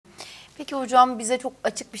Peki hocam, bize çok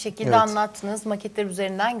açık bir şekilde anlattınız, maketler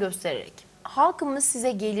üzerinden göstererek. Halkımız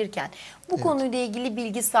size gelirken bu konuyla ilgili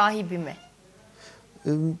bilgi sahibi mi?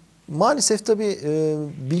 Maalesef tabii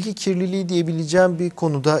bilgi kirliliği diyebileceğim bir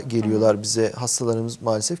konuda geliyorlar bize hastalarımız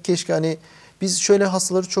maalesef. Keşke hani biz şöyle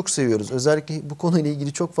hastaları çok seviyoruz. Özellikle bu konuyla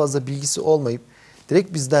ilgili çok fazla bilgisi olmayıp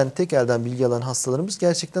direkt bizden tek elden bilgi alan hastalarımız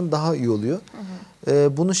gerçekten daha iyi oluyor.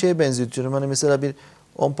 Bunu şeye benzetiyorum. Hani mesela bir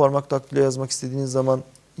 10 parmak daktilo yazmak istediğiniz zaman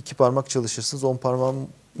 2 parmak çalışırsınız. 10 parmağın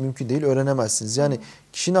mümkün değil, öğrenemezsiniz. Yani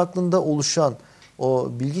kişinin aklında oluşan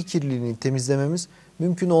o bilgi kirliliğini temizlememiz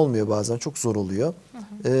mümkün olmuyor bazen. Çok zor oluyor.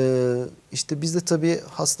 İşte biz de tabii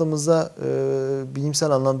hastamıza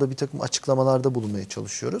bilimsel anlamda bir takım açıklamalarda bulunmaya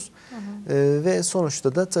çalışıyoruz. Ve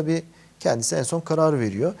sonuçta da tabii kendisi en son karar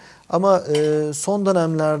veriyor. Ama son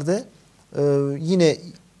dönemlerde yine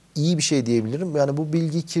iyi bir şey diyebilirim. Yani bu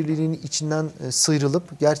bilgi kirliliğinin içinden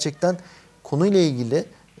sıyrılıp gerçekten konuyla ilgili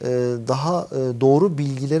daha doğru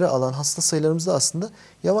bilgileri alan hasta sayılarımız da aslında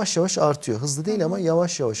yavaş yavaş artıyor. Hızlı değil ama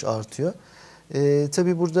yavaş yavaş artıyor.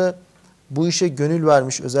 Tabii burada bu işe gönül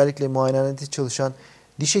vermiş, özellikle muayenehanede çalışan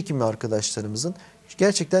diş hekimi arkadaşlarımızın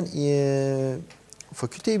gerçekten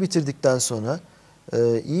fakülteyi bitirdikten sonra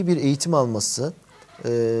iyi bir eğitim alması,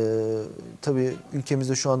 tabii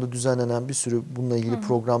ülkemizde şu anda düzenlenen bir sürü bununla ilgili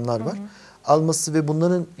programlar var. Alması ve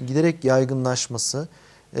bunların giderek yaygınlaşması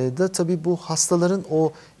da tabii bu hastaların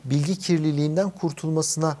o bilgi kirliliğinden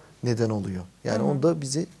kurtulmasına neden oluyor. Yani onu da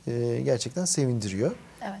bizi gerçekten sevindiriyor.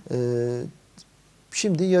 Evet.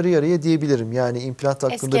 Şimdi yarı yarıya diyebilirim. Yani implant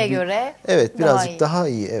hakkında Eskiye göre evet, birazcık daha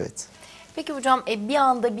iyi. Evet. Peki hocam, bir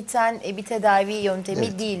anda biten bir tedavi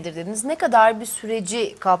yöntemi değildir dediniz. Ne kadar bir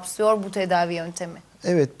süreci kapsıyor bu tedavi yöntemi?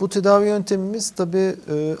 Evet, bu tedavi yöntemimiz tabii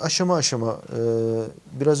aşama aşama,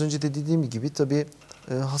 biraz önce de dediğim gibi tabii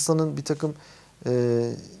hastanın bir takım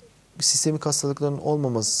sistemik hastalıkların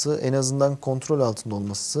olmaması, en azından kontrol altında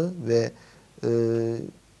olması ve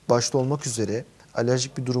başta olmak üzere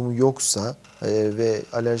alerjik bir durumu yoksa ve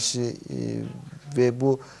alerji ve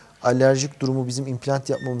bu alerjik durumu bizim implant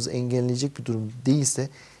yapmamızı engelleyecek bir durum değilse,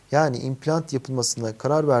 yani implant yapılmasına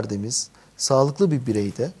karar verdiğimiz sağlıklı bir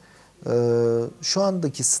bireyde şu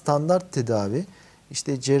andaki standart tedavi,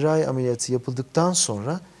 işte cerrahi ameliyatı yapıldıktan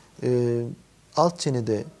sonra alt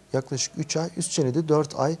çenede yaklaşık 3 ay, üst çenede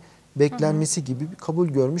 4 ay beklenmesi gibi bir kabul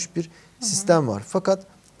görmüş bir sistem var. Fakat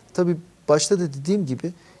tabii başta da dediğim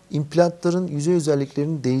gibi implantların yüzey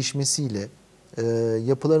özelliklerinin değişmesiyle,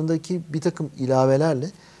 yapılarındaki bir takım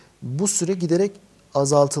ilavelerle bu süre giderek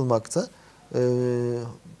azaltılmakta.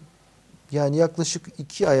 Yani yaklaşık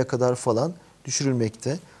 2 aya kadar falan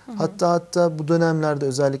düşürülmekte. Hatta bu dönemlerde,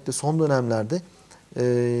 özellikle son dönemlerde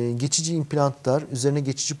geçici implantlar, üzerine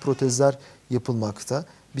geçici protezler yapılmakta.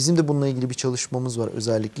 Bizim de bununla ilgili bir çalışmamız var,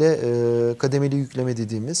 özellikle kademeli yükleme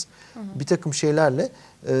dediğimiz bir takım şeylerle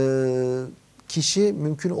kişi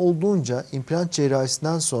mümkün olduğunca implant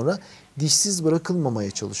cerrahisinden sonra dişsiz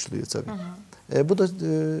bırakılmamaya çalışılıyor tabii. Bu da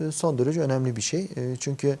son derece önemli bir şey.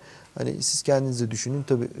 Çünkü hani siz kendiniz de düşünün,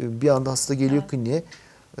 tabii bir anda hasta geliyor kliniğe,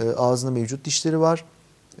 ağzında mevcut dişleri var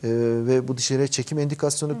ve bu dişlere çekim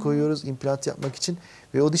indikasyonu koyuyoruz implant yapmak için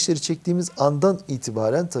ve o dişleri çektiğimiz andan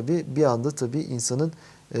itibaren tabii bir anda tabii insanın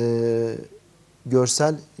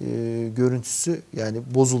görsel görüntüsü yani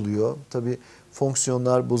bozuluyor. Tabii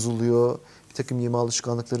fonksiyonlar bozuluyor. Bir takım yeme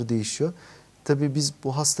alışkanlıkları değişiyor. Tabii biz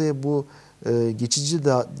bu hastaya bu geçici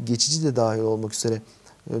de dahil olmak üzere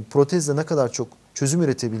protezle ne kadar çok çözüm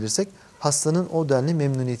üretebilirsek hastanın o denli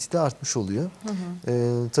memnuniyeti de artmış oluyor.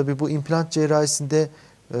 Tabii bu implant cerrahisinde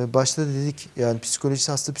başta da dedik, yani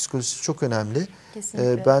psikolojisi, hasta psikolojisi çok önemli.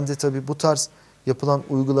 Ben de tabii bu tarz yapılan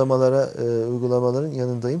uygulamaların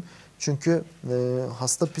yanındayım. Çünkü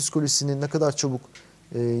hasta psikolojisini ne kadar çabuk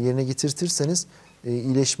yerine getirtirseniz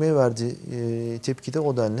iyileşmeye verdiği tepki de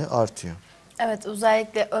o denli artıyor. Evet,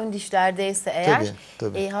 özellikle ön dişlerdeyse eğer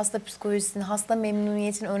tabii. Hasta psikolojisini, hasta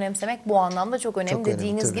memnuniyetini önemsemek bu anlamda çok önemli. Çok önemli,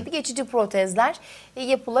 Dediğiniz tabii. gibi geçici protezler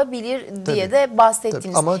yapılabilir diye de bahsettiniz.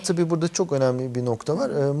 Tabii. Ama tabii burada çok önemli bir nokta var.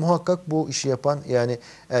 Muhakkak bu işi yapan, yani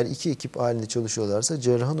eğer iki ekip halinde çalışıyorlarsa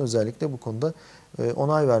cerrahın özellikle bu konuda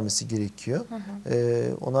onay vermesi gerekiyor.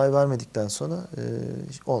 Onay vermedikten sonra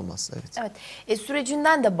olmaz. Evet. Evet.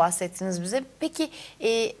 Sürecinden de bahsettiniz bize. Peki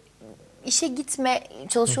işe gitme,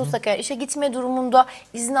 çalışıyorsak eğer işe gitme durumunda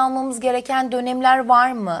izin almamız gereken dönemler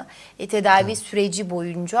var mı? Tedavi süreci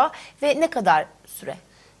boyunca ve ne kadar süre?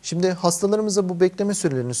 Şimdi hastalarımıza bu bekleme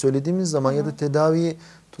sürelerini söylediğimiz zaman ya da tedaviyi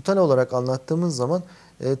total olarak anlattığımız zaman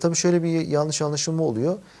tabii şöyle bir yanlış anlaşılma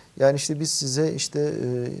oluyor. Yani işte biz size işte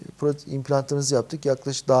implantlarınızı yaptık,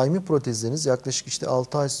 yaklaşık daimi protezleriniz yaklaşık işte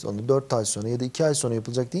 6 ay sonra, 4 ay sonra ya da 2 ay sonra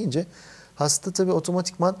yapılacak deyince hasta tabii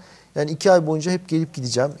otomatikman yani 2 ay boyunca hep gelip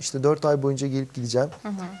gideceğim, işte 4 ay boyunca gelip gideceğim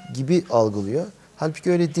gibi algılıyor.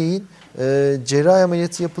 Halbuki öyle değil. Cerrahi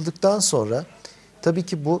ameliyatı yapıldıktan sonra tabii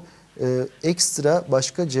ki bu ekstra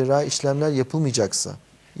başka cerrahi işlemler yapılmayacaksa,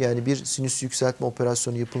 yani bir sinüs yükseltme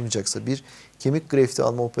operasyonu yapılmayacaksa, bir kemik grefti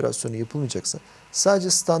alma operasyonu yapılmayacaksa, sadece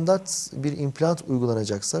standart bir implant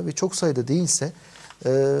uygulanacaksa ve çok sayıda değilse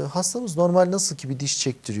hastamız normal nasıl ki bir diş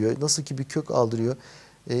çektiriyor, nasıl ki bir kök aldırıyor,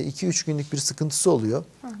 2-3 günlük bir sıkıntısı oluyor.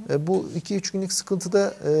 Bu 2-3 günlük sıkıntı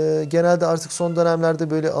da genelde artık son dönemlerde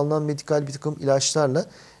böyle alınan medikal bir takım ilaçlarla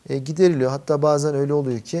gideriliyor. Hatta bazen öyle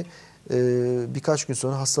oluyor ki birkaç gün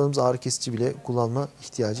sonra hastalarımız ağrı kesici bile kullanma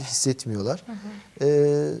ihtiyacı hissetmiyorlar.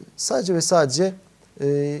 Sadece ve sadece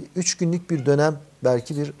 3 günlük bir dönem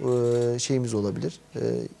belki bir şeyimiz olabilir.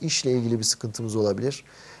 İşle ilgili bir sıkıntımız olabilir.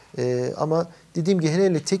 Ama dediğim gibi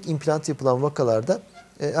hele tek implant yapılan vakalarda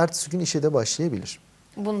ertesi gün işe de başlayabilir.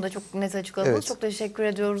 Bunu da çok net açıkladınız. Evet. Çok teşekkür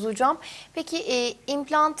ediyoruz hocam. Peki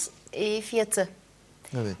implant fiyatı.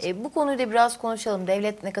 Evet. Bu konuyu da biraz konuşalım.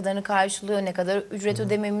 Devlet ne kadarını karşılıyor, ne kadar ücret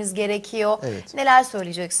ödememiz gerekiyor? Evet. Neler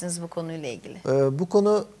söyleyeceksiniz bu konuyla ilgili? Bu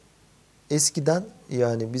konu eskiden,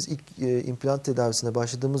 yani biz ilk implant tedavisine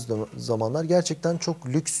başladığımız zamanlar gerçekten çok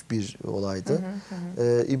lüks bir olaydı.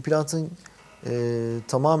 İmplantın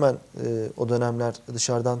tamamen o dönemler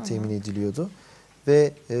dışarıdan temin ediliyordu.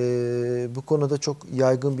 Ve bu konuda çok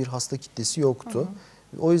yaygın bir hasta kitlesi yoktu.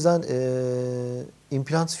 O yüzden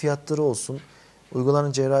implant fiyatları olsun,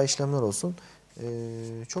 uygulanan cerrahi işlemler olsun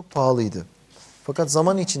çok pahalıydı. Fakat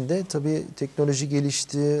zaman içinde tabii teknoloji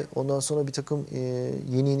gelişti. Ondan sonra bir takım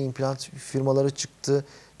yeni implant firmaları çıktı.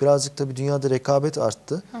 Birazcık tabii dünyada rekabet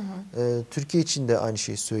arttı. Türkiye için de aynı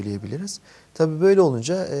şeyi söyleyebiliriz. Tabii böyle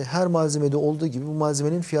olunca her malzemede olduğu gibi bu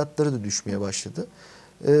malzemenin fiyatları da düşmeye başladı.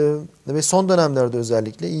 Ve son dönemlerde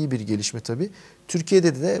özellikle iyi bir gelişme tabii.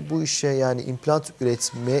 Türkiye'de de bu işe, yani implant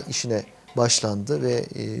üretme işine başlandı ve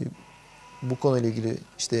bu konuyla ilgili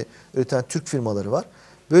işte üreten Türk firmaları var.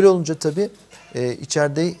 Böyle olunca tabii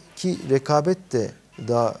içerideki rekabet de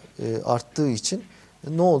daha arttığı için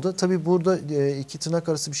ne oldu? Tabii burada iki tırnak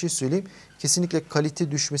arası bir şey söyleyeyim. Kesinlikle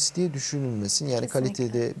kalite düşmesi diye düşünülmesin. Yani Kesinlikle.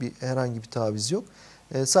 kalitede herhangi bir taviz yok.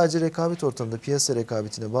 Sadece rekabet ortamında, piyasa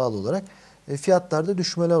rekabetine bağlı olarak fiyatlarda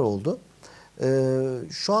düşmeler oldu.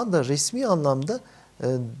 Şu anda resmi anlamda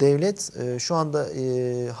devlet şu anda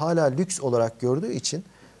hala lüks olarak gördüğü için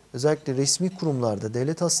özellikle resmi kurumlarda,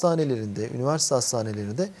 devlet hastanelerinde, üniversite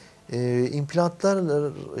hastanelerinde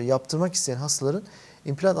implantlar yaptırmak isteyen hastaların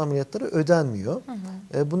implant ameliyatları ödenmiyor.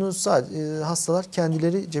 Bunu sadece hastalar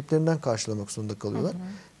kendileri ceplerinden karşılamak zorunda kalıyorlar.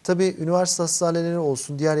 Tabii üniversite hastaneleri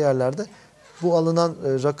olsun, diğer yerlerde bu alınan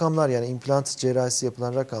rakamlar, yani implant cerrahisi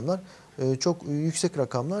yapılan rakamlar çok yüksek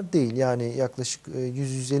rakamlar değil. Yani yaklaşık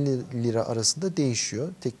 100-150 lira arasında değişiyor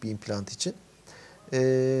tek bir implant için.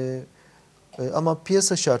 Ama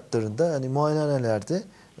piyasa şartlarında, hani muayenehanelerde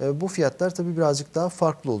bu fiyatlar tabii birazcık daha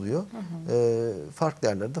farklı oluyor. Farklı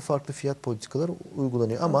yerlerde farklı fiyat politikaları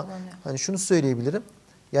uygulanıyor. Ama hani şunu söyleyebilirim.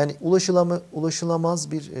 Yani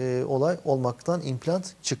ulaşılamaz bir olay olmaktan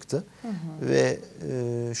implant çıktı. Ve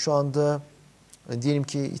şu anda diyelim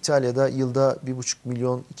ki İtalya'da yılda 1,5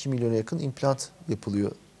 milyon, 2 milyona yakın implant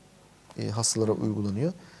yapılıyor. Hastalara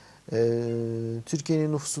uygulanıyor.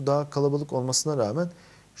 Türkiye'nin nüfusu daha kalabalık olmasına rağmen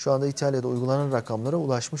şu anda İtalya'da uygulanan rakamlara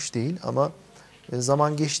ulaşmış değil. Ama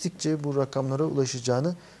zaman geçtikçe bu rakamlara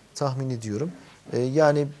ulaşacağını tahmin ediyorum.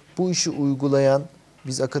 Yani bu işi uygulayan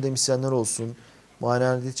biz akademisyenler olsun,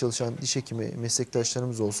 muayenehanede çalışan diş hekimi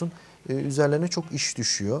meslektaşlarımız olsun, üzerlerine çok iş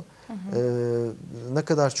düşüyor. Ne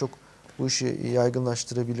kadar çok bu işi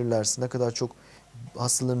yaygınlaştırabilirlerse, ne kadar çok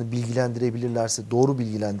hastalarını bilgilendirebilirlerse, doğru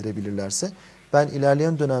bilgilendirebilirlerse, ben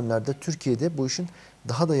ilerleyen dönemlerde Türkiye'de bu işin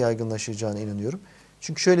daha da yaygınlaşacağına inanıyorum.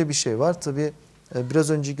 Çünkü şöyle bir şey var, tabii biraz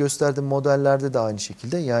önce gösterdiğim modellerde de aynı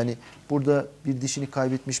şekilde, yani burada bir dişini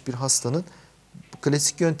kaybetmiş bir hastanın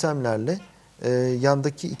klasik yöntemlerle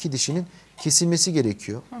yandaki 2 dişinin kesilmesi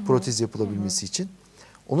gerekiyor protez yapılabilmesi için.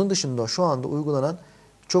 Onun dışında şu anda uygulanan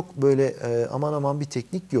çok böyle aman aman bir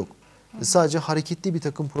teknik yok. Sadece hareketli bir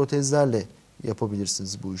takım protezlerle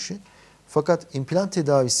yapabilirsiniz bu işi. Fakat implant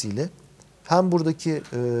tedavisiyle hem buradaki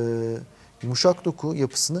yumuşak doku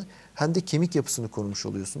yapısını hem de kemik yapısını korumuş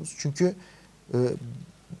oluyorsunuz. Çünkü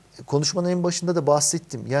konuşmanın en başında da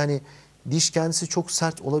bahsettim. Yani diş kendisi çok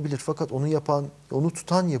sert olabilir, fakat onu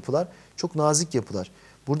tutan yapılar çok nazik yapılar.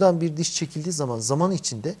 Buradan bir diş çekildiği zaman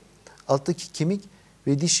içinde alttaki kemik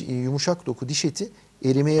ve diş yumuşak doku, diş eti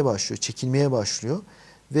erimeye başlıyor, çekilmeye başlıyor.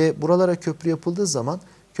 Ve buralara köprü yapıldığı zaman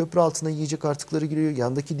köprü altına yiyecek artıkları giriyor.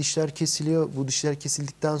 Yandaki dişler kesiliyor. Bu dişler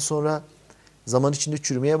kesildikten sonra zaman içinde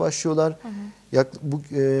çürümeye başlıyorlar. Bu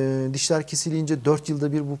dişler kesilince 4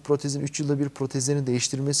 yılda bir bu protezin, 3 yılda bir protezlerin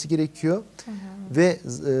değiştirilmesi gerekiyor. Ve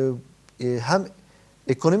hem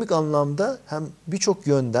ekonomik anlamda hem birçok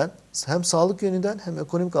yönden, hem sağlık yönünden hem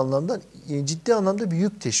ekonomik anlamda ciddi anlamda bir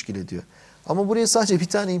yük teşkil ediyor. Ama buraya sadece bir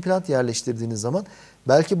tane implant yerleştirdiğiniz zaman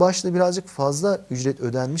belki başta birazcık fazla ücret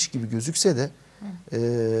ödenmiş gibi gözükse de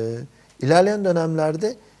ilerleyen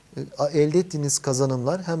dönemlerde elde ettiğiniz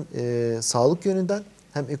kazanımlar hem sağlık yönünden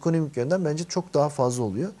hem ekonomik yönden bence çok daha fazla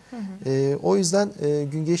oluyor. O yüzden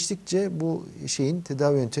gün geçtikçe bu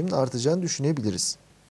tedavi yönteminin artacağını düşünebiliriz.